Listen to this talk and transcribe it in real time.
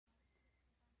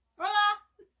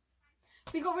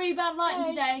We got really bad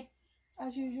lighting today.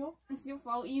 As usual. It's your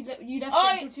fault. You left it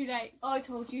until too late. I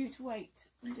told you to wait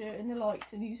and do it in the light,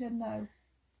 and you said no.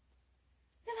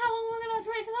 Because how long are we going to have to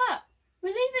wait for that? We're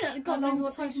leaving at God knows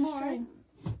what time tomorrow.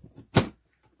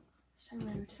 So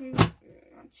rude.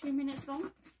 2 minutes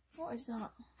long. What is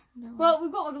that? No. Well,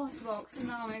 we've got a Glossybox and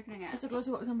now I'm opening it. It's a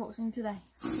Glossybox unboxing today.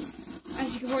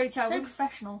 As you can already tell. So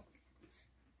professional.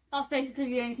 That's basically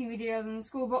the only thing we do other than the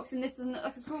school box, and this doesn't look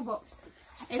like a school box.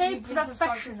 So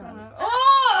professional.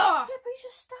 Oh! Yeah, but you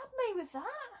just stabbed me with that.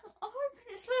 I'll open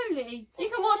it slowly. You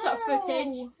can watch that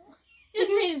footage.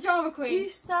 Just being a drama queen. You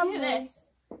stabbed me. Look at this.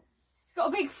 It's got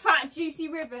a big fat juicy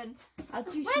ribbon. Where's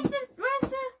the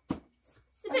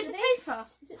bits of paper?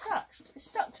 Is it attached? It's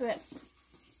stuck to it.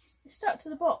 It's stuck to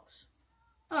the box.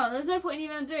 Oh, there's no point in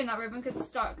even doing that ribbon because it's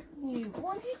stuck.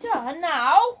 What have you done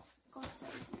now? God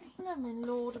save me. Lemon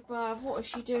Lord above, what is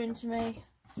she doing to me?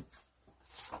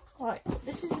 Right,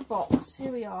 this is the box.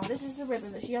 Here we are. This is the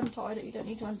ribbon that she untied that you don't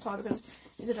need to untie because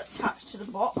it's attached to the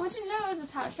box. I didn't know it was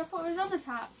attached. I thought it was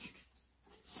unattached.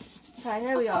 Okay,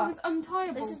 here we are. It was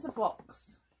untieable. This is the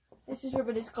box. This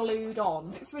ribbon is glued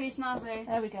on. Looks really snazzy.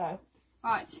 There we go.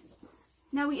 Right.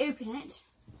 Now we open it.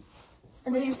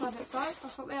 And this this is what the inside looks like.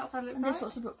 That's what the outside looks and like. this is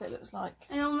what the booklet looks like.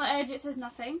 And on the edge it says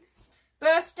nothing.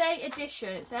 Birthday edition,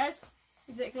 it says.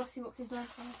 Is it Glossybox's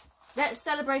birthday? Let's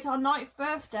celebrate our 9th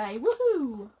birthday.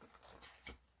 Woohoo!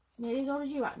 Nearly as old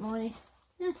as you, act, Miney.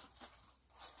 Yeah.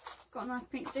 Got a nice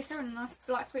pink sticker and a nice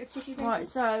black bit of tissue paper. Right,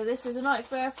 so this is the 9th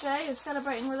birthday of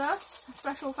celebrating with us. A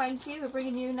special thank you for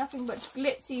bringing you nothing but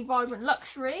glitzy, vibrant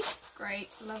luxury.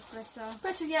 Great, love glitter.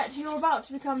 Better yet, you're about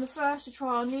to become the first to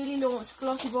try our newly launched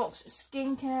Glossybox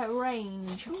skincare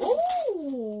range.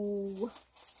 Ooh!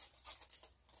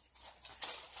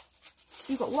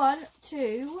 You've got 1,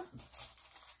 2,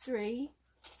 3,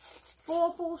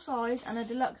 4 full size and a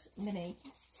deluxe mini.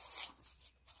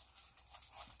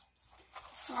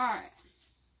 Right.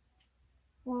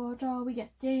 What are we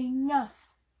getting?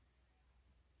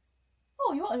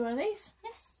 Oh, you wanted one of these?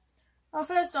 Yes. Our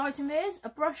first item is a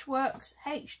Brushworks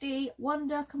HD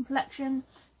Wonder Complexion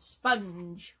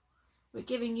Sponge. We're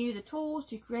giving you the tools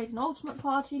to create an ultimate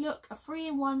party look, a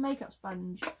 3-in-1 makeup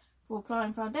sponge for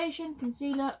applying foundation,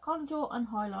 concealer, contour and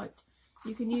highlight.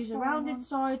 You can use the rounded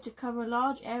side to cover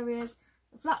large areas,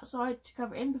 the flat side to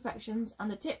cover imperfections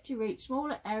and the tip to reach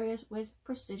smaller areas with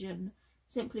precision.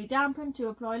 Simply dampen to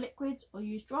apply liquids or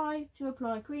use dry to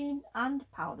apply creams and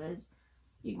powders.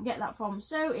 You can get that from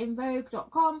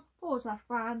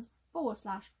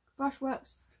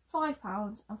soinvogue.com/brands/brushworks,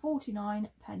 £5.49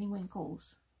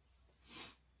 pennywinkles.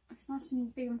 It's nice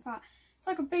and big and fat. It's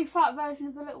like a big fat version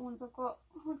of the little ones I've got.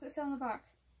 What does it say on the back?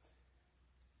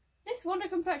 This Wonder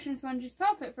Complexion Sponge is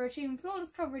perfect for achieving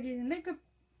flawless coverage using liquid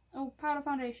or powder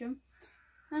foundation.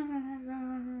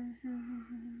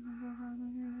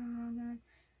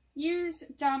 Use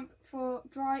damp or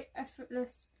dry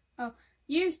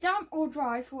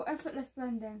for effortless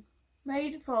blending.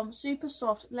 Made from super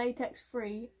soft latex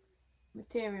free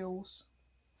materials.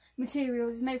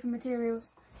 Materials, it's made from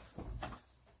materials.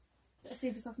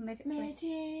 Super soft and latex free.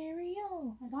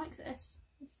 Material. I like this.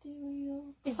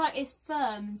 Material. It's like it's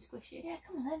firm and squishy. Yeah,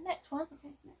 come on then, next one.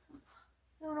 Okay, next one.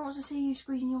 No one wants to see you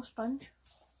squeezing your sponge.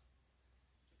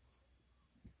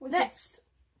 What's Next,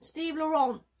 Steve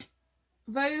Laurent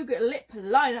Vogue Lip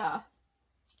Liner.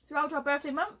 Throughout our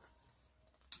birthday month,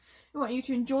 we want you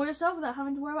to enjoy yourself without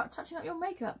having to worry about touching up your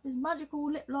makeup. This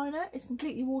magical lip liner is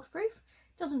completely waterproof,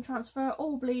 doesn't transfer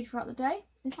or bleed throughout the day.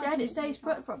 Instead, it stays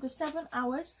put for up to 7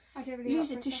 hours. Use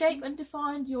it to shape and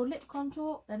define your lip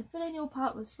contour, then fill in your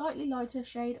palette with a slightly lighter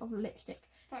shade of lipstick.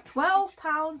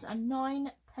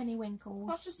 £12.09 pennywinkles.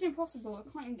 That's just impossible. I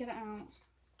can't even get it out.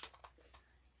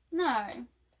 No.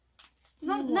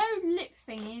 No lip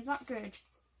thingy is that good.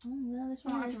 Oh, well, this I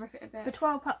might one have is to rip it a bit.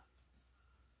 for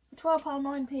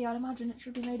 £12.09p. I'd imagine it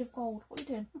should be made of gold. What are you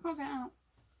doing? I can't get it out.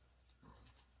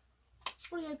 It's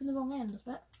probably opened the wrong end, I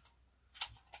bet.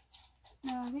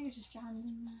 No, I think it's just jammed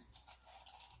in there.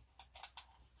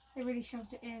 They really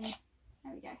shoved it in.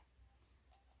 There we go.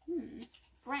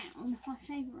 Brown, my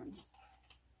favourite.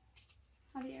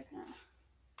 How do you open it?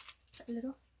 Take the lid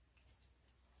off.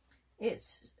 It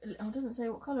doesn't say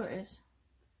what colour it is.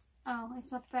 Oh,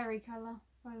 it's a berry colour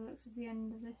by the looks of the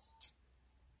end of this.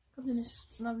 Comes in this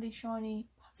lovely shiny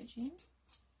packaging.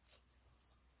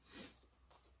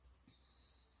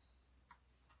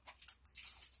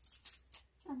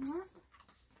 And that.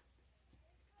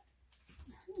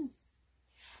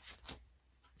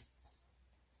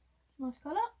 Nice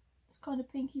colour. It's kind of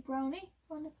pinky browny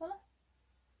kind of colour.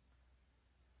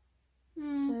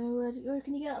 So where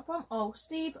can you get that from? Oh,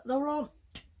 Steve Laurent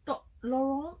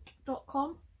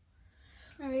Laurent.com.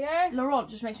 There we go. Laurent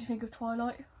just makes me think of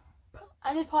Twilight.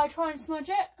 And if I try and smudge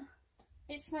it,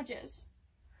 it smudges.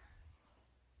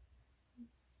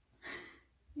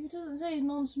 It doesn't say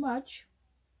non-smudge.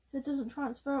 It says it doesn't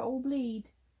transfer or bleed.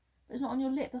 But it's not on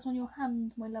your lip, that's on your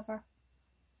hand, my lover.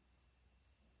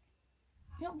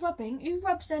 You're not rubbing. Who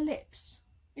rubs their lips?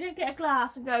 You don't get a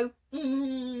glass and go,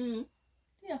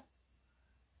 yeah.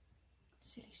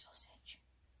 Silly sausage.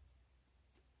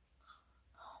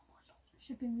 Oh my lord.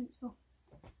 Should be invincible.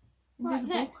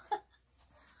 Invisible. Right, next.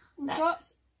 We've got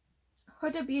Next.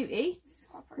 Huda Beauty.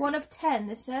 1 of 10,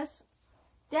 this says.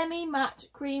 Demi Matte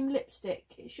Cream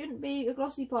Lipstick. It shouldn't be a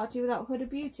glossy party without Huda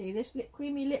Beauty. This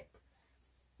creamy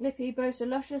lippy boasts a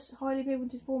luscious, highly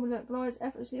pigmented formula that glides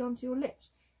effortlessly onto your lips,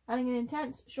 adding an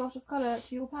intense shot of colour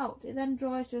to your pout. It then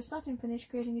dries to a satin finish,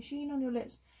 creating a sheen on your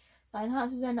lips that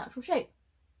enhances their natural shape.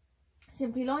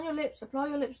 Simply line your lips, apply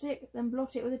your lipstick, then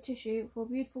blot it with a tissue for a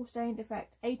beautiful stained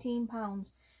effect. £18.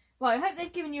 Right, I hope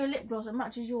they've given you a lip gloss that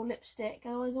matches your lipstick.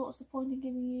 Otherwise, what's the point in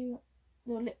giving you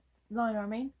your lip liner, I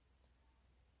mean?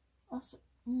 That's,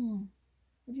 Would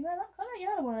you wear that colour? You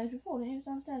had one of those before, didn't you? It was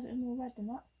downstairs, it was more red than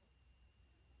that.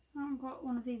 I haven't got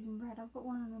one of these in red, I've got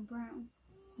one of them in brown.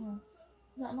 Oh.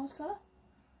 Is that a nice colour?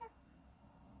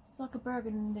 It's like a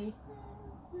burgundy.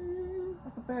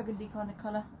 Like a burgundy kind of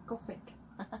colour. Gothic.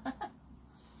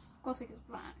 Gothic is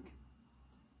black.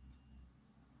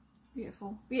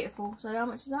 Beautiful. Beautiful. So how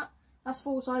much is that? That's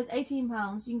full size,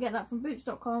 £18. You can get that from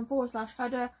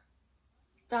boots.com/Huda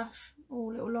dash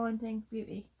little line thing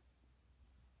beauty.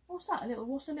 What's that?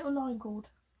 What's the little line called?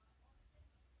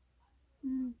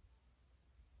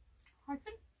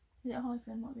 Hyphen? Is it a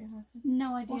hyphen? Might be a hyphen.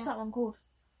 No idea. What's that one called?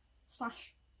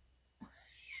 Slash.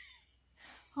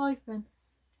 Hyphen.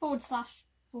 Forward slash.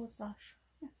 Forward slash.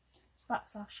 Yeah.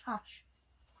 Backslash. Hash.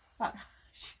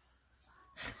 Backslash.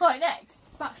 Right, next.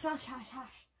 Backslash hash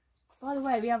hash. By the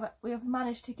way, we have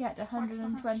managed to get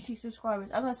 120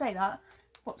 subscribers. As I say that,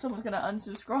 someone's going to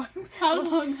unsubscribe. How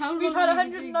long? We've had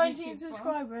 119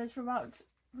 subscribers for about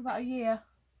a year.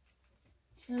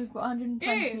 And we've got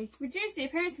 120. Ooh, reduce the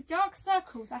appearance of dark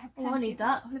circles. I have plenty. Oh, I need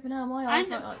that. Flipping out my eyes.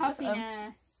 And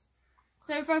puffiness.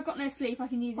 So if I've got no sleep, I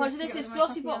can use it. Right, so this is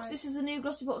Glossybox. This is a new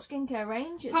Glossybox skincare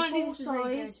range. It's Apparently a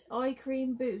full-size eye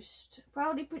cream boost.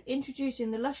 Proudly introducing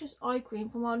the luscious eye cream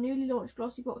from our newly launched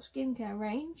Glossybox skincare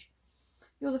range.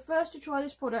 You're the first to try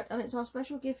this product, and it's our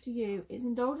special gift to you. Its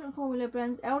indulgent formula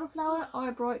blends elderflower,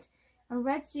 eye bright, and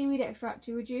red seaweed extract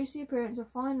to reduce the appearance of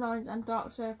fine lines and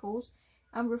dark circles,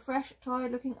 and refresh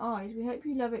tired-looking eyes. We hope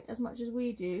you love it as much as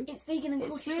we do. It's vegan and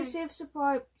exclusive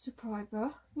subscriber.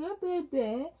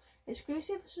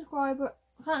 Exclusive subscriber.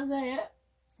 I can't say it.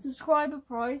 Subscriber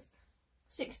price: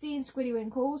 16 squiddy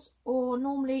winkles, or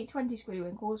normally 20 squiddy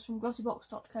winkles from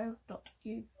glossybox.co.uk.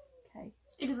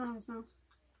 It doesn't have a smell.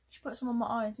 Just put some on my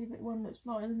eye and see if one looks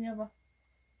lighter than the other.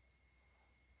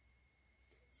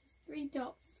 It says 3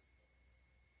 dots.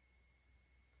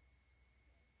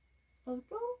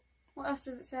 What else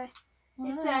does it say?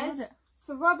 It says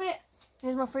to rub it.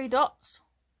 Here's my 3 dots.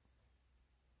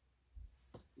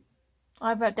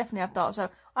 I definitely have dots, so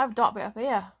I have a dot bit up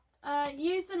here.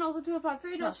 Use the nozzle to apply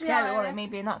 3 dots to the scary, eye. wasn't it, me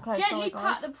being that close? Gently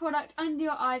pat the product under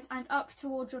your eyes and up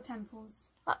towards your temples.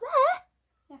 Up there?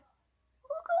 Yeah.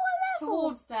 What have I got right there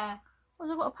Towards there. What,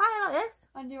 have I got a pat it like this?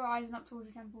 Under your eyes and up towards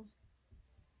your temples.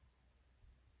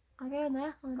 I go in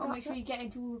there. Gotta make sure you get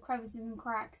into all the crevices and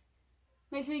cracks.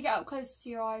 Make sure you get up close to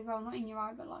your eye as well, not in your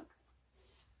eye, but like.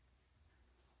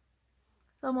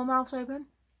 So my mouth's open.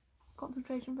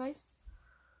 Concentration face.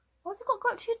 Why have you got to go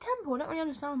up to your temple? I don't really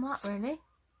understand that, really.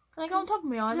 Can I go on top of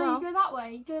my eye? No, you go that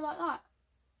way. You go like that.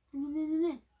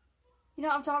 You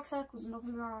don't have dark circles on top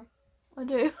of your eye. I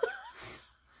do.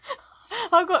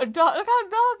 I've got a dark. Look how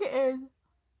dark it is.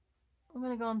 I'm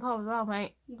gonna go on top as well,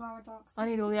 mate. You are a dark. I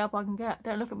need all the help I can get.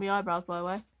 Don't look at my eyebrows, by the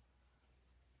way.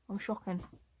 I'm shocking.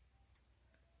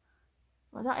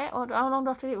 Was that it? How long do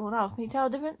I have to do it for now? Can you tell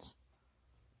the difference?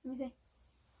 Let me see.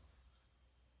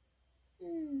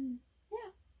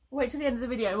 Yeah. Wait till the end of the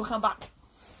video. We'll come back.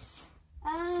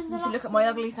 And you can look at my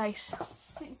ugly face. I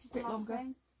think this is a bit longer.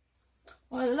 thing.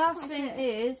 Well, the last thing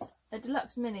is a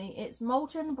deluxe mini. It's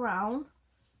molten brown,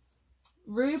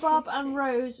 rhubarb and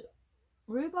rose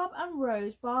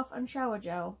bath and shower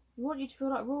gel. We want you to feel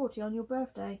like royalty on your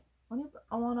birthday. On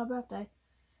our birthday.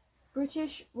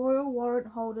 British Royal Warrant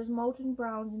Holders Molten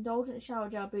Brown's indulgent shower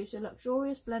gel boosts a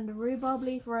luxurious blend of rhubarb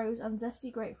leaf rose and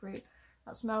zesty grapefruit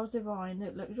that smells divine.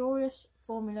 The luxurious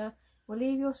formula will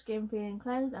leave your skin feeling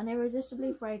cleansed and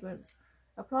irresistibly fragrant.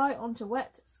 Apply onto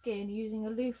wet skin using a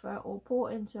loofah or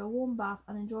pour into a warm bath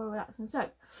and enjoy a relaxing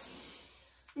soak.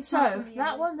 So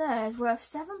that one there is worth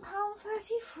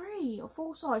 £7.33 or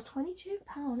full size £22.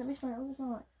 Let me smell it all the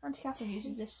night. Auntie Catherine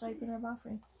uses this soap in her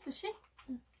bathroom. Does she?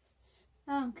 Yeah.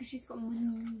 Oh, because she's got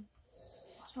money.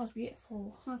 That smells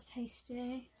beautiful. It smells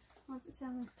tasty. What does it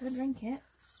sound like? Don't drink it.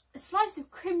 A slice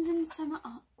of crimson summer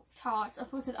tart. I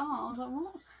thought it said art. I was like,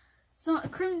 what? So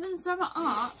crimson summer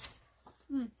art.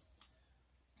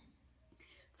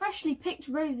 Freshly picked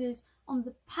roses on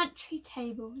the pantry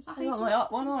table. Is that how you say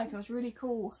it? One eye feels really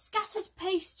cool. Scattered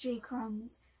pastry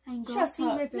crumbs and glossy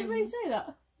ribbons. Did it really say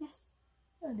that? Yes.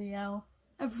 Bloody hell.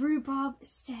 Of rhubarb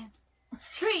stem.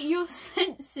 Treat your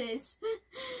senses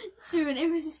to an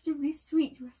irresistibly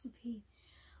sweet recipe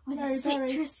with a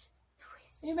citrus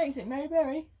twist. Who makes it? Mary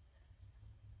Berry?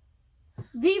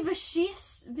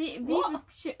 Vivacious.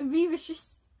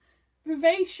 Vivacious.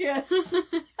 Vivacious.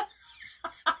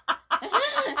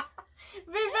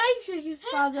 Vivacious, you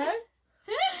spazzo.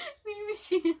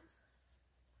 Vivacious.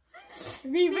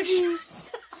 Vivacious.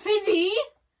 Fizzy.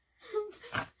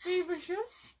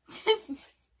 Vivacious.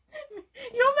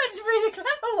 You're meant to be the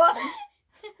clever one.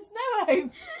 There's no hope. I've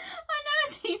never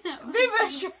seen that before.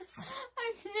 Vivacious.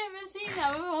 I've never seen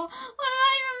that before. What does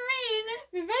that even mean?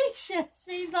 Vivacious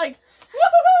means like,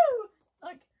 woohoo!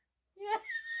 Like, yeah.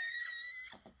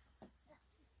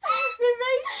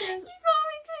 Vivacious. You can't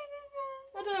be cleaning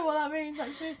this. I don't know what that means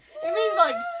actually. It means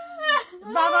like,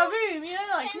 va-va-boom, you know,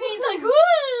 like. It means like,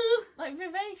 woo! Like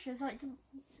vivacious, like.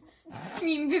 You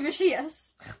mean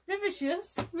vivacious?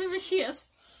 Vivacious.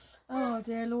 Vivacious. Oh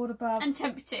dear Lord above. And I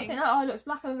tempting. think that eye looks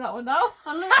blacker than that one now.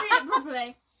 I'll look at it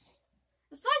properly.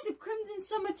 A slice of crimson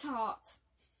summer tart.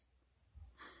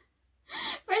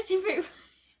 Freshly picked.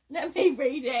 Let me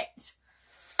read it.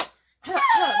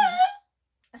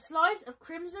 A slice of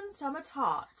crimson summer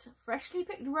tart, freshly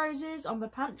picked roses on the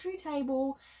pantry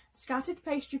table, scattered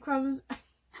pastry crumbs,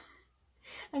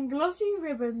 and glossy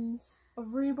ribbons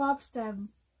of rhubarb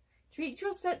stem. Treat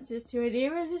your senses to an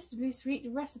irresistibly sweet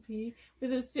recipe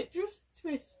with a citrus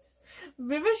twist.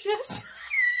 Vivacious.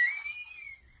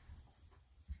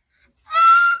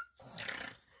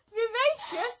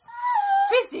 Vivacious,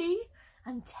 fizzy,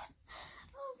 and tempting.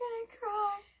 I'm gonna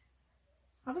cry.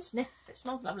 Have a sniff. It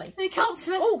smells lovely. I can't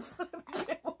smell. Oh,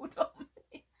 it rolled on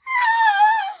me.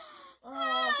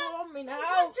 Oh, it's all on me now.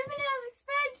 It's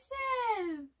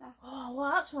expensive. Oh,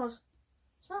 well, that smells.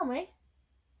 Smell me.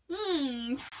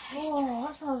 Mmm. Oh,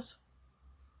 that smells.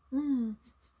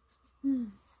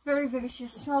 Very It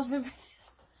vivacious. smells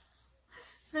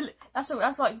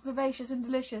that's like vivacious and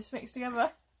delicious mixed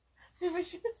together.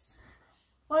 Vivacious.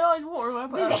 My eyes water when I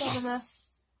put that in there.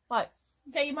 Right,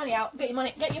 get your money out. Get your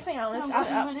money. Get your thing out. Let's add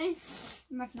it up. Money.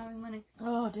 Imagine having money.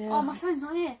 Oh dear. Oh, my phone's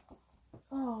not here.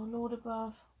 Oh Lord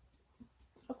above.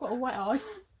 I've got a wet eye.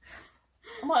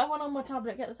 I might have one on my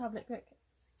tablet. Get the tablet quick.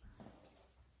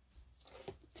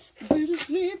 Go to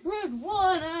sleep with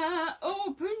one eye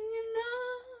open, you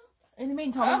know. In the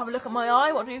meantime, I'll have a look at my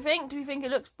eye. What do you think? Do you think it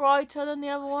looks brighter than the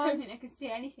other I one? don't think I can see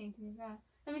anything, to be fair.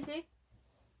 Let me see.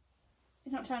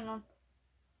 It's not turning on.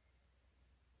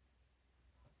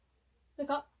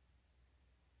 Look up.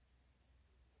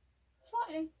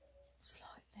 Slightly.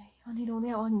 Slightly. I need all the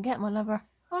help I can get, my lover.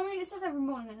 Well, I mean, it says every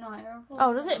morning at night.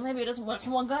 Oh, does it? Maybe it doesn't work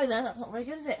in one go then. That's not very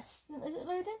good, is it? Is it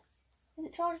loading? Is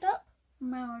it charged up?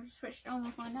 No, I just switched it on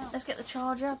and find out. Let's get the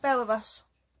charger. Bear with us.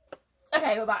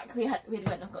 Okay, we're back. We went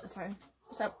and got the phone.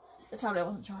 So the tablet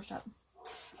wasn't charged up.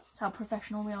 That's how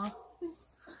professional we are.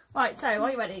 Right, so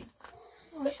are you ready?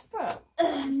 Oh, you should put it.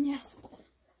 Yes.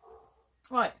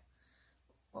 Right.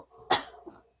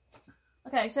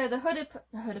 Okay, so the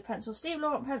hooded pencil, Steve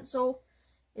Laurent pencil,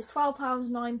 is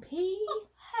 £12.09p.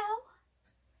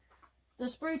 What the hell?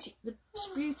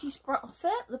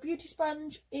 The beauty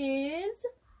sponge is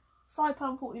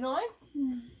 £5.49.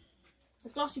 The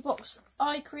Glossybox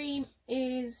eye cream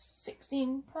is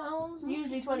 £16.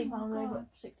 Usually £20 though, but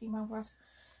 £16 for us.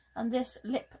 And this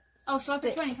lip. Oh, so I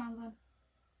put stick. £20 on.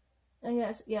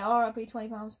 Yes, yeah, RRP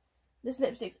 £20. This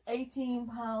lipstick's £18.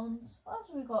 What else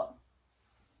have we got?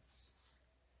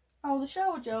 Oh, the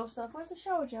shower gel stuff. Where's the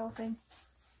shower gel thing?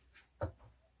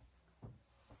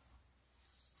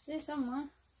 It's here somewhere.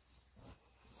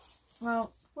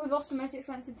 Well, we've lost the most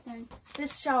expensive thing.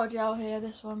 this shower gel here,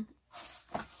 this one,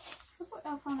 I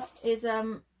found it. is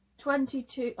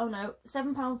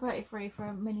 £7.33 for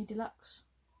a mini deluxe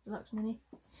mini.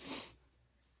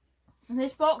 And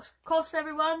this box costs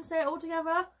everyone, say it all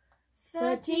together,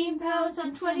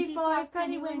 £13.25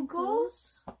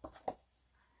 pennywinkles.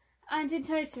 And in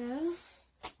total,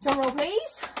 drum roll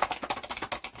please.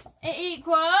 it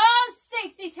equals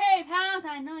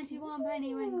 £62.91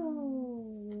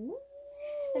 pennywinkles.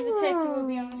 And the tips will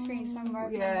be on the screen somewhere.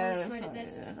 Yeah, that's a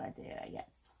good idea. Yes,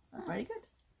 that's very good.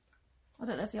 I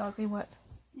don't know if the eye cream worked.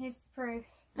 Here's the proof.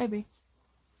 Maybe.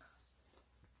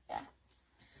 Yeah.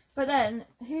 But then,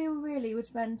 who really would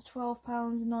spend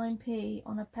 £12.09p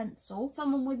on a pencil?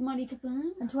 Someone with money to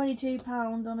burn. And £22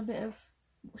 on a bit of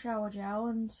shower gel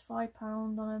and £5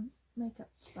 on a makeup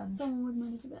sponge. Someone with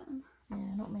money to burn.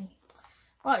 Yeah, not me.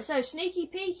 Right, so Sneaky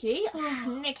Peeky.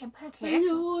 Sneaky Peeky.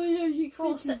 No, I don't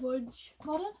think sponge.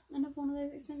 Pardon? Another one of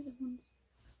those expensive ones.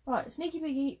 Right, Sneaky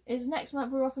Peeky is next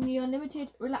month. We're offering you an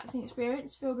unlimited, relaxing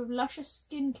experience filled with luscious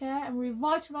skincare and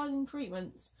revitalising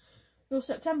treatments. Your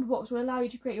September box will allow you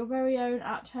to create your very own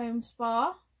at-home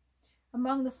spa.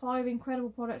 Among the 5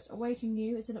 incredible products awaiting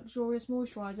you is a luxurious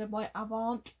moisturiser by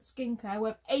Avant Skincare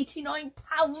worth £89.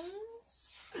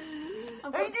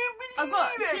 I've got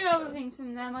 2 other things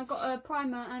from them. I got a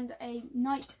primer and a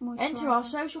night moisturiser. Enter our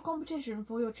social competition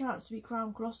for your chance to be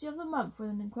crowned Glossy of the Month with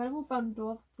an incredible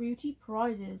bundle of beauty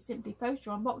prizes. Simply post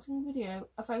your unboxing video,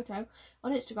 a photo,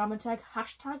 on Instagram and tag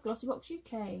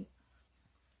 #GlossyboxUK.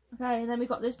 Okay, and then we've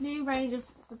got this new range of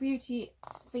the beauty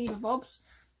thingy-bobs.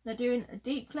 They're doing a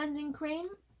deep cleansing cream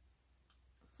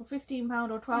for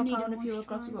 £15 or £12 if you're a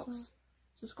Glossybox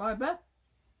subscriber.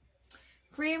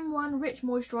 3-in-1 rich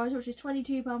moisturiser, which is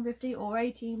 £22.50 or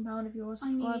 £18 if you're a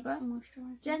subscriber.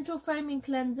 Gentle foaming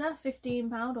cleanser,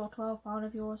 £15 or £12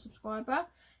 if you're a subscriber.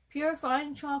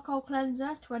 Purifying charcoal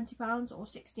cleanser, £20 or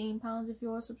 £16 if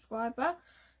you're a subscriber.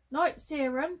 Night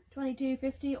serum,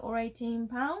 £22.50 or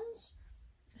 £18.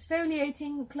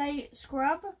 Exfoliating clay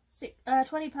scrub,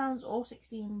 £20 or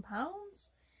 £16.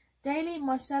 Daily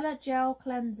micellar gel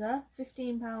cleanser,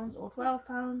 £15 or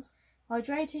 £12.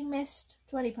 Hydrating mist,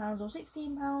 £20 or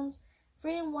 £16.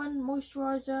 3-in-1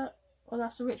 moisturiser, well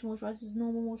that's the rich moisturiser, this is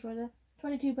normal moisturiser,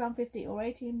 £22.50 or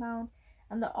 £18.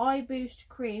 And the eye boost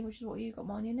cream, which is what you got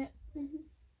mine in it,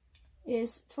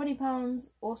 is £20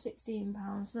 or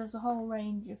 £16. So there's a whole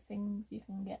range of things you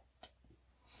can get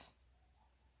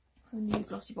from the new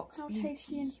Glossybox. How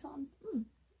tasty and fun.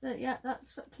 Yeah, that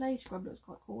clay scrub looks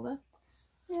quite cool though.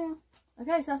 Yeah.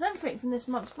 Okay, so that's everything from this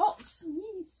month's box.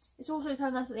 Yes. It's also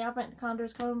telling us that the advent calendar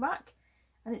is coming back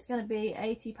and it's going to be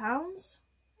 £80.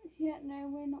 Yeah, no,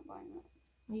 we're not buying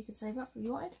that. You could save up if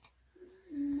you wanted.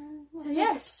 No. So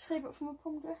yes. Save up from a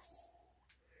prom dress.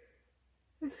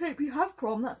 Let's hope you have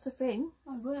prom, that's the thing.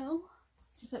 I will.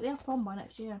 Just hope they have prom by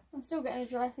next year. I'm still getting a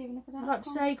dress even if I don't I'd like to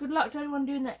say good luck to anyone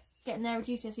doing that, getting their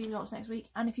GCSE results next week.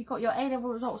 And if you got your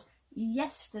A-level results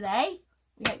yesterday,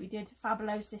 we hope you did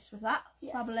fabulousest with that.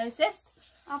 Yes. Fabulosest.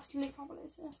 Absolute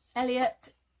fabulous.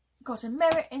 Elliot got a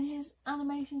merit in his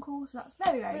animation course, so that's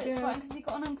very, very But good. it's fine because he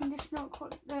got an unconditional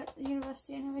at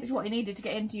university anyway. It's what he needed to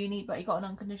get into uni, but he got an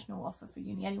unconditional offer for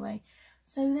uni anyway.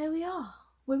 So there we are.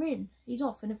 We're in. He's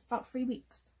off in about 3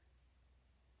 weeks.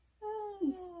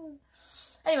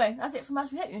 Nice. Anyway, that's it from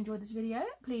us. We hope you enjoyed this video.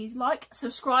 Please like,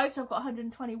 subscribe. So I've got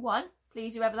 121.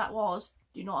 Please, whoever that was,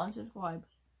 do not unsubscribe.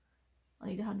 I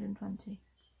need 120.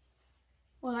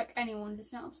 Well, like anyone,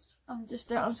 just don't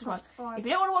unsubscribe. If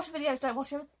you don't want to watch the videos, don't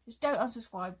watch them. Just don't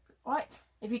unsubscribe, right?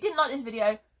 If you didn't like this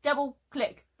video, double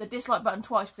click the dislike button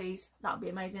twice, please. That would be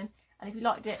amazing. And if you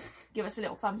liked it, give us a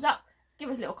little thumbs up. Give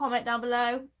us a little comment down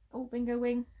below. Oh, bingo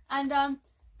wing. And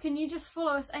can you just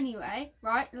follow us anyway,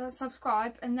 right?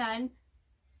 Subscribe, and then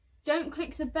don't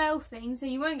click the bell thing so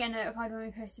you won't get notified when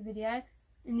we post a video.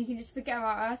 And you can just forget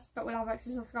about us, but we'll have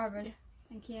extra subscribers. Yeah.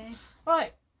 Thank you.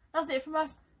 Right, that's it from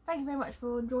us. Thank you very much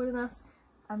for joining us,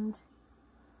 and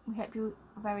we hope you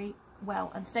are very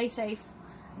well and stay safe.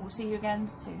 We'll see you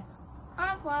again soon.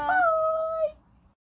 Au revoir.